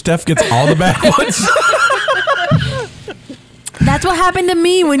funny if Steph gets all the bad ones. That's what happened to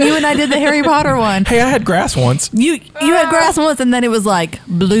me when you and I did the Harry Potter one. Hey, I had grass once. You had grass once, and then it was like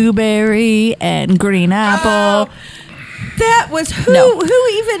blueberry and green apple. That was who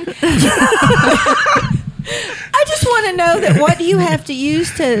even? I just want to know that what do you have to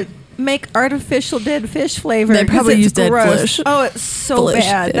use to make artificial dead fish flavor? They 'Cause probably it's use dead gross. fish. Oh, it's so Fish.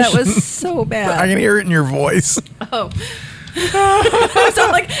 bad. That was so I bad. can hear it in your voice. Oh. So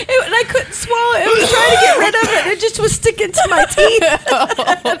like, and I couldn't swallow it. I was trying to get rid of it. It just was sticking to my teeth.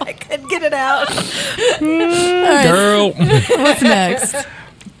 And I couldn't get it out. Girl. What's next?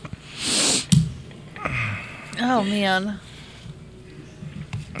 Oh man.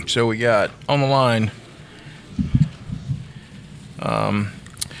 So we got on the line.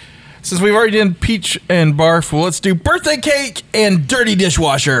 Since we've already done peach and barf, well, let's do birthday cake and dirty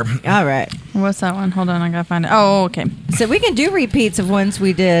dishwasher. All right. What's that one? Hold on, I gotta find it. Oh, okay. So we can do repeats of ones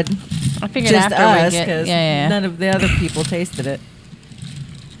we did. I figured Just after us, we get, because yeah. none of the other people tasted it.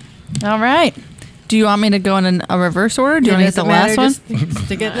 All right. Do you want me to go in a reverse order? Do you want to get the last one? Just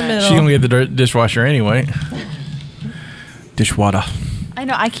stick it in the middle. She's gonna get the dishwasher anyway. Dishwater. I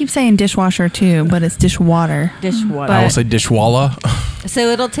know. I keep saying dishwasher too, but it's dishwater. Dishwater. I will say dishwalla. So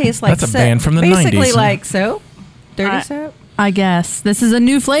it'll taste like That's a band from the basically 90s. like soap, dirty I- soap. I guess this is a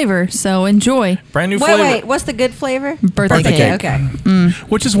new flavor, so enjoy. Brand new Wait, flavor. wait. What's the good flavor? Birthday cake. Okay.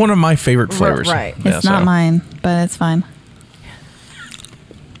 Which is one of my favorite flavors. Right. It's not mine, but it's fine.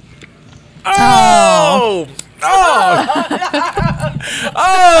 Oh! Oh!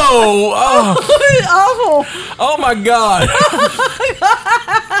 Oh! Awful. Oh my God!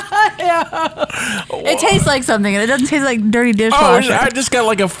 It tastes like something, and it doesn't taste like dirty Oh, dishwasher. I just got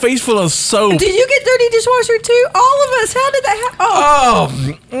like a face full of soap. Did you get dirty dishwasher too? All of us. How did that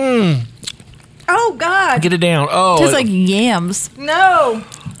happen? Oh! Oh God. Get it down. Oh! Tastes like yams, No.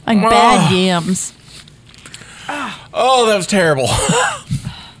 like bad yams. Oh, that was terrible.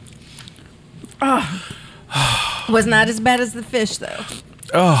 Was not as bad as the fish though,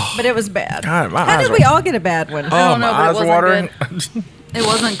 Oh, but it was bad. God, my How eyes did are- we all get a bad one? oh, know, my but it eyes are wasn't watering. It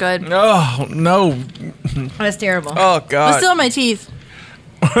wasn't good. Oh no! That's terrible. Oh It's God! still in my teeth.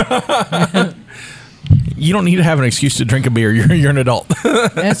 You don't need to have an excuse to drink a beer. You're an adult.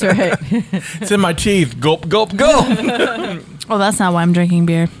 That's right. It's in my teeth. Gulp, gulp, gulp. Oh, that's not why I'm drinking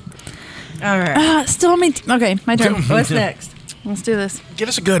beer. All right. Still on my okay, my turn. What's next? Let's do this. Get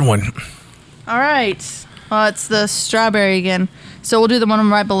us a good one. All right. Well, it's the strawberry again. So we'll do the one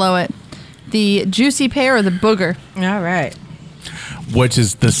right below it. The juicy pear or the booger. All right. Which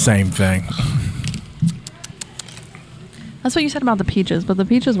is the same thing. That's what you said about the peaches, but the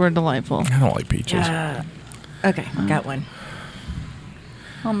peaches were delightful. I don't like peaches. Okay, got one.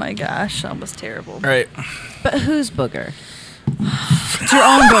 Oh my gosh, that was terrible. All right. But whose booger? It's your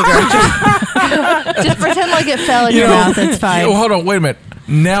own booger. Just pretend like it fell in your mouth. It's fine. Hold on. Wait a minute.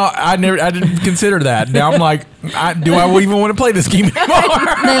 Now I didn't consider that. Now I'm like, do I even want to play this game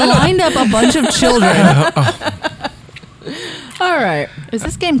anymore? They lined up a bunch of children. All right. Is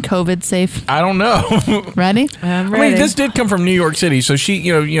this game COVID safe? I don't know. Ready? I'm I ready. mean, this did come from New York City, so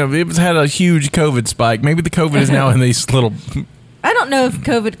it had a huge COVID spike. Maybe the COVID is now in these little. I don't know if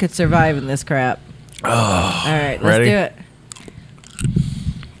COVID could survive in this crap. Oh, all right, let's ready? do it.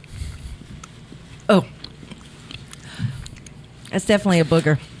 Oh, that's definitely a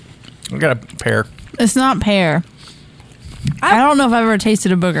booger. I got a pear. It's not pear. I don't know if I've ever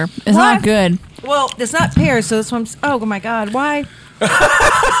tasted a booger. It's What? not good. Well, it's not pear, so this one's. Oh my God, why? Why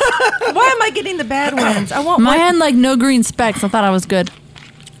am I getting the bad ones? I want Mine one. had like no green specks. I thought I was good.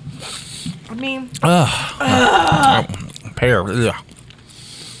 I mean, Pear. Ugh.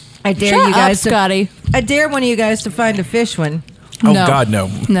 I dare Shut you guys, up, Scotty. I dare one of you guys to find a fish one. Oh No. God, no.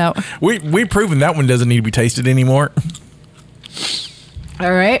 No. We've proven that one doesn't need to be tasted anymore.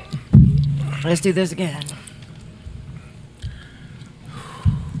 All right, let's do this again.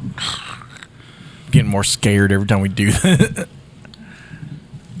 Getting more scared every time we do that.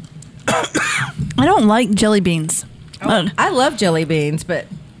 I don't like jelly beans. I love jelly beans, but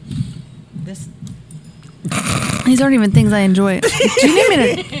this. These aren't even things I enjoy. Do you need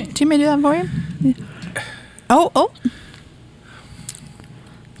me to do that for you? Oh.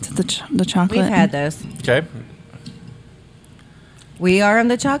 It's the chocolate. We've had those. Okay. We are on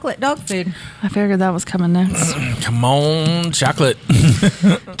the chocolate dog food. I figured that was coming next. Come on, chocolate.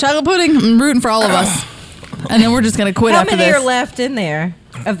 Chocolate pudding. I'm rooting for all of us. And then we're just going to quit How after many this. are left in there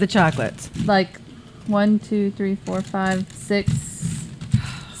of the chocolates? Like 1, 2, 3, 4, 5, 6.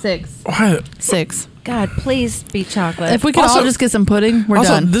 6. What? 6. God, please be chocolate. If we could Also- all just get some pudding, we're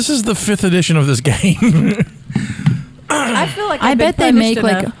Also, done. this is the 5th edition of this game. I feel like I I've bet been they make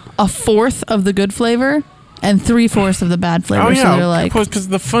punished like enough. a fourth of the good flavor and 3/4 of the bad flavor. So they're like, because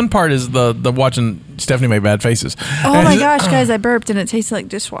the fun part is the watching Stephanie make bad faces. oh And my it's- gosh, guys, I burped and it tasted like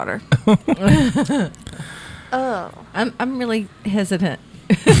dishwater. I'm really hesitant.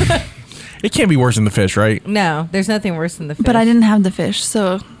 It can't be worse than the fish, right? No, there's nothing worse than the fish. But I didn't have the fish,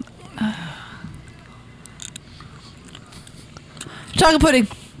 so. Chocolate pudding.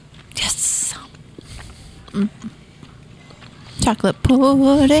 Yes. Chocolate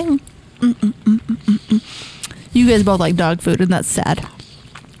pudding. You guys both like dog food, and that's sad.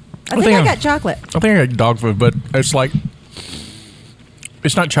 I think I got chocolate. I think I got dog food, but it's like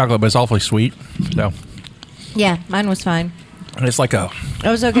it's not chocolate, but it's awfully sweet. So Yeah, mine was fine. and it's like a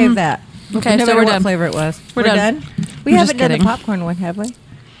I was okay with that. Okay, no so matter we're what done. flavor it was. We're done. We I'm haven't just done the kidding. popcorn one, have we?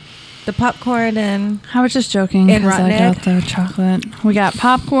 The popcorn and I was just joking And because rotten I got the chocolate. We got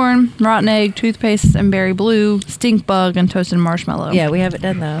popcorn, rotten egg, toothpaste, and berry blue, stink bug, and toasted marshmallow. yeah, we haven't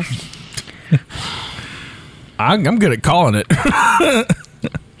done those. I'm good at calling it.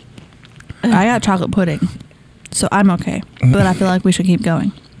 I got chocolate pudding, so I'm okay. But I feel like we should keep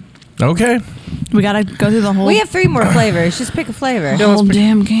going. Okay. We gotta go through the whole We have 3 more flavors. Just pick a flavor. whole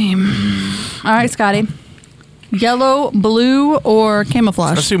damn game. All right, Scotty. Yellow, blue, or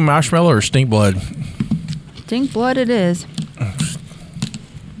camouflage? Let's do marshmallow or stink blood. Stink blood it is.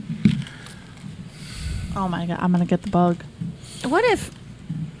 Oh my god, I'm gonna get the bug. What if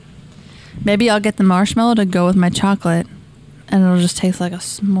Maybe I'll get the marshmallow to go with my chocolate, and it'll just taste like a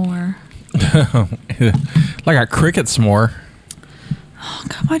s'more. Like a cricket s'more. Oh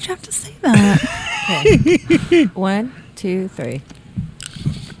god, why'd you have to say that? 1, 2, 3.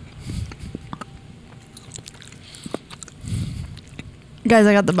 Guys,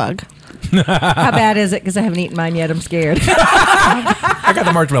 I got the bug. How bad is it? Because I haven't eaten mine yet. I'm scared. I got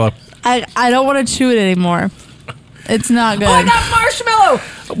the marshmallow. I don't want to chew it anymore. It's not good. Oh, I got marshmallow.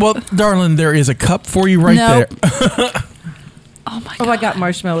 Well, darling, there is a cup for you right Nope. there. Oh my god. Oh, I got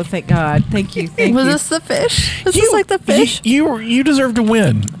marshmallow. Thank God. Thank you. Thank Was you. this the fish? This is like the fish. You deserve to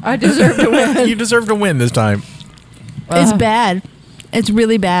win. I deserve to win. You deserve to win this time. It's bad. It's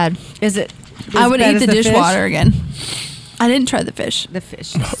really bad. Is it? I as would bad eat as the fish? dishwater again. I didn't try the fish. The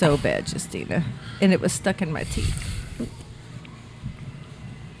fish is so bad, Justina. And it was stuck in my teeth.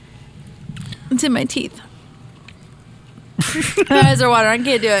 It's in my teeth. My eyes are watering. I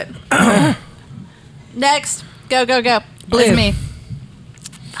can't do it. Next. Go, go, go. Blue. It's me.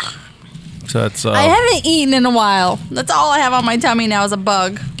 So that's I haven't eaten in a while. That's all I have on my tummy now is a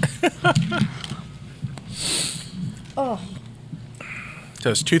bug. so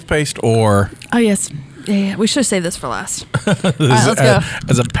it's toothpaste or Oh, yes. Yeah, we should save this for last. All right, let's go.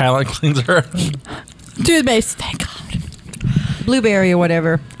 as a palate cleanser. Toothpaste. Thank God. Blueberry or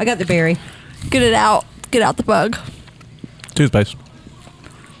whatever. I got the berry. Get it out. Get out the bug. Toothpaste.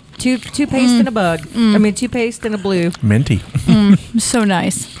 Toothpaste and a bug. I mean, toothpaste and a blue. Minty. So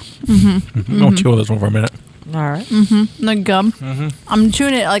nice. Don't chew this one for a minute. All right. The gum. I'm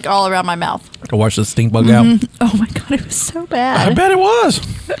chewing it like all around my mouth. To wash the stink bug out. Oh my god, it was so I bad. bet it was.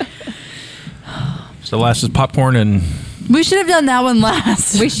 So last is popcorn and... We should have done that one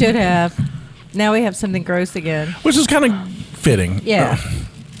last. We should have. Now we have something gross again. Which is kind of fitting. Yeah.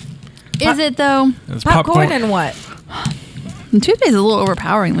 Is it though? It's Popcorn and what? The toothpaste is a little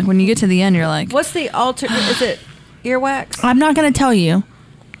overpowering. Like when you get to the end, you're like, What's the alternate? Is it earwax? I'm not going to tell you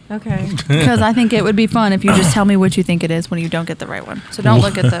Okay. because I think it would be fun if you just tell me what you think it is when you don't get the right one. So don't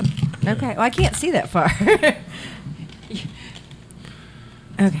look at the. Okay. Well, I can't see that far.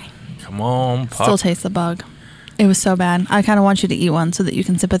 Okay. Come on, pop. Still taste the bug. It was so bad. I kind of want you to eat one so that you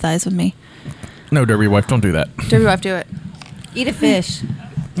can sympathize with me. No, Derby wife, don't do that. Derby wife, do it. Eat a fish.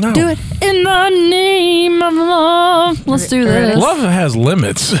 No. Do it in the name of love. Let's do this. Love has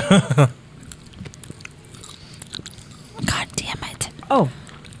limits. God damn it. Oh.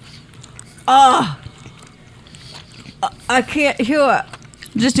 I can't hear it.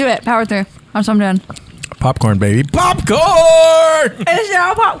 Just do it. Power through. That's what I'm doing. Popcorn, baby. Popcorn! It's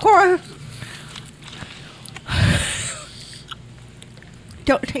now popcorn.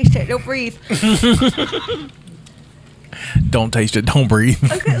 Don't taste it. Don't breathe. Don't taste it. Don't breathe.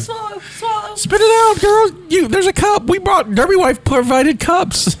 Okay, swallow. Spit it out, girl. There's a cup. We brought... Derby wife provided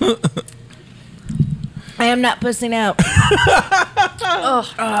cups. I am not pussing out.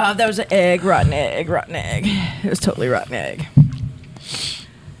 That was an egg. Rotten egg. It was totally rotten egg.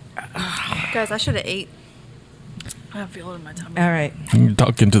 Guys, I should have ate. I have feel it in my tummy. All right. You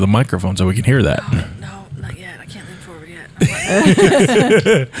talk into the microphone so we can hear that. No, not yet. I can't lean forward yet.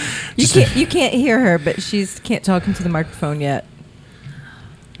 You can't hear her, but she's can't talk into the microphone yet.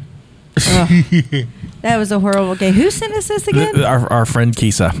 Ugh. That was a horrible game. Who sent us this again? Our friend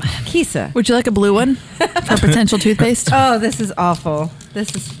Kisa. Kisa. Would you like a blue one for potential toothpaste? Oh, this is awful.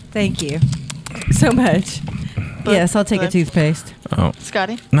 Thank you so much. Yes, I'll take a toothpaste. Oh,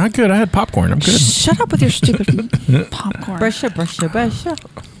 Scotty? not good. I had popcorn. I'm good. Shut up with your stupid popcorn. Brush up.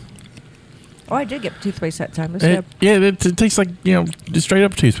 Oh, I did get toothpaste that time. It tastes like, just straight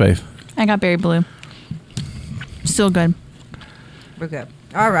up toothpaste. I got berry blue. Still good. We're good.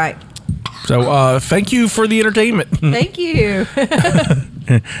 All right. So, thank you for the entertainment. Thank you.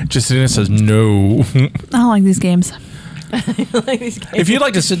 Justina says no. I don't like these games. If you'd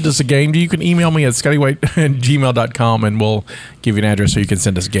like to send us a game, you can email me at scottywhite@gmail.com and we'll give you an address so you can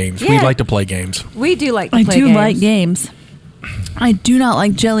send us games. Yeah. We like to play games. We do like to I play do games. like games. I do not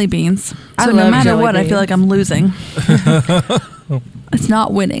like jelly beans. I So no love matter jelly what, I feel beans. like I'm losing. It's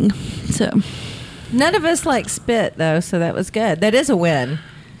not winning. So None of us like spit, though, so that was good. That is a win.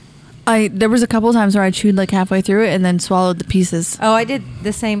 there was a couple of times where I chewed like halfway through it and then swallowed the pieces. Oh, I did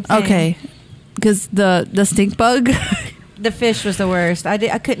the same thing. Okay. Because the stink bug. The fish was the worst. I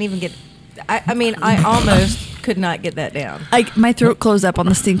couldn't even get... I almost could not get that down. My throat closed up on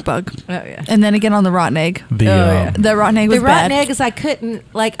the stink bug. Oh, yeah. And then again on the rotten egg. yeah. The rotten egg was The rotten bad. egg is I couldn't...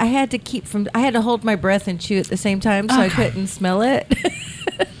 I had to hold my breath and chew at the same time, so I couldn't smell it.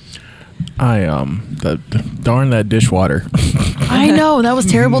 Darn that dishwater. I know. That was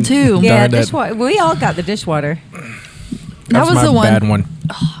terrible too. Yeah, Darn that. dishwater. We all got the dishwater. That was my the one. bad one.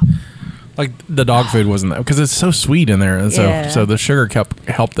 Like the dog food wasn't that because it's so sweet in there, and Yeah. so the sugar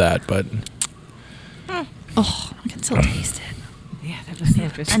helped that. But Oh, I can still taste it. Yeah, that was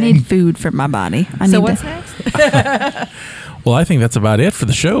interesting. I need food for my body. So what's next? well, I think that's about it for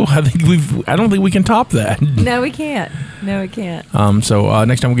the show. I don't think we can top that. No, we can't. So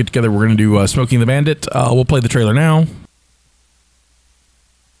next time we get together, we're going to do Smoking the Bandit. We'll play the trailer now.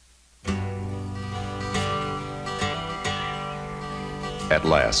 At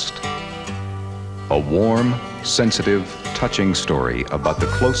last, a warm, sensitive, touching story about the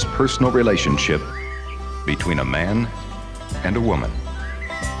close personal relationship between a man and a woman,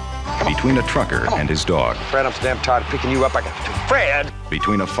 between a trucker and his dog, Fred, I'm so damn tired of picking you up. I got to... Fred!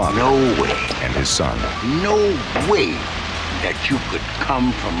 between a father No way. and his son. No way that you could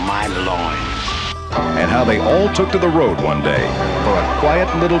come from my loins. And how they all took to the road one day for a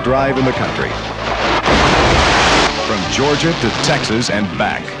quiet little drive in the country. From Georgia to Texas and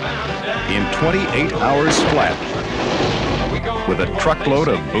back in 28 hours flat with a truckload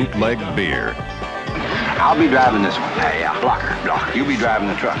of bootleg beer. I'll be driving this one. Yeah. Blocker. You'll be driving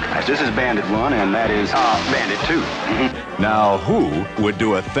the truck. This is Bandit 1, and that is Bandit 2. Now, who would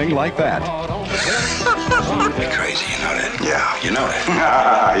do a thing like that? You're crazy, you know that? Yeah. You know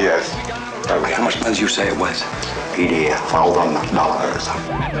that? Yes. Okay, how much money did you say it was?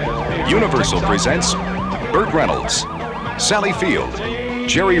 $80,000. Universal presents Burt Reynolds, Sally Field,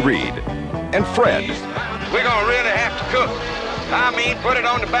 Jerry Reed, and Fred. We're gonna really have to cook. I mean, put it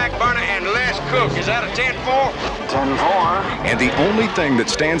on the back burner and let's cook. Is that a 10-4? 10-4. And the only thing that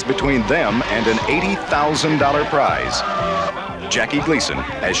stands between them and an $80,000 prize, Jackie Gleason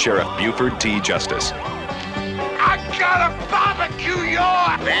as Sheriff Buford T. Justice. I gotta barbecue your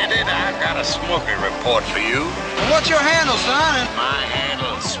bandit. I got a smoky report for you. What's your handle, son? My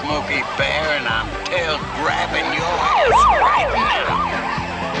handle is Smokey Bear, and I'm tail grabbing your ass right now.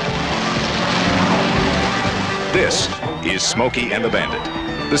 This is Smokey and the Bandit,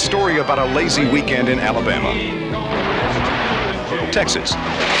 the story about a lazy weekend in Alabama, Texas,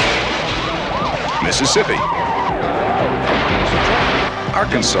 Mississippi,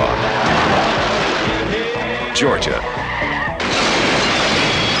 Arkansas, Georgia.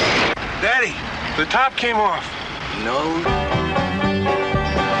 Daddy, the top came off. No.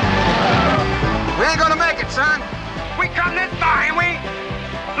 We ain't gonna make it, son. We come this far, ain't we?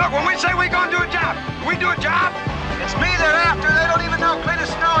 Look, when we say we're gonna do a job, we do a job. It's me they're after. They don't even know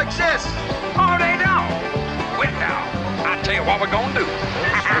Cletus Snow exists. Oh, they don't. Well, I tell you what we're gonna do.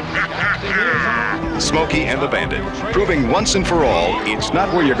 Smokey and the Bandit, proving once and for all, it's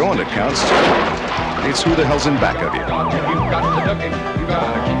not where you're going that counts. It's who the hell's in back of you. You got to duck it. You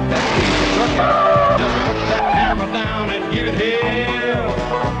gotta keep that just put that hammer down and give it hell.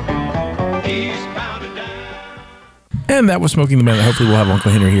 He's pounding down. And that was Smoking the Bandit. Hopefully we'll have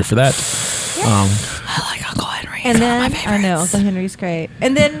Uncle Henry here for that. I like Uncle Henry. And He's one then of my I favorites. know Uncle Henry's great.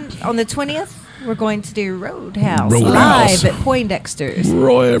 And then on the 20th, we're going to do Roadhouse, Roadhouse. live at Poindexter's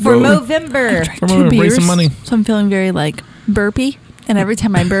Roy, for bro. Movember. Drank Come 2 on, raise beers, some money. so I'm feeling very like burpy. And every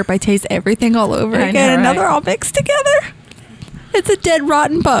time I burp, I taste everything all over I again. know, And now right? they're all mixed together. It's a dead,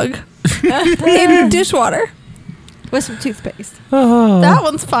 rotten bug in dishwater. With some toothpaste. That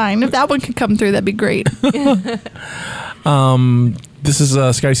one's fine. If that one could come through, that'd be great. This is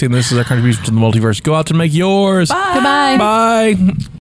Scotty saying this is our contribution to the multiverse. Go out to make yours. Goodbye. Bye.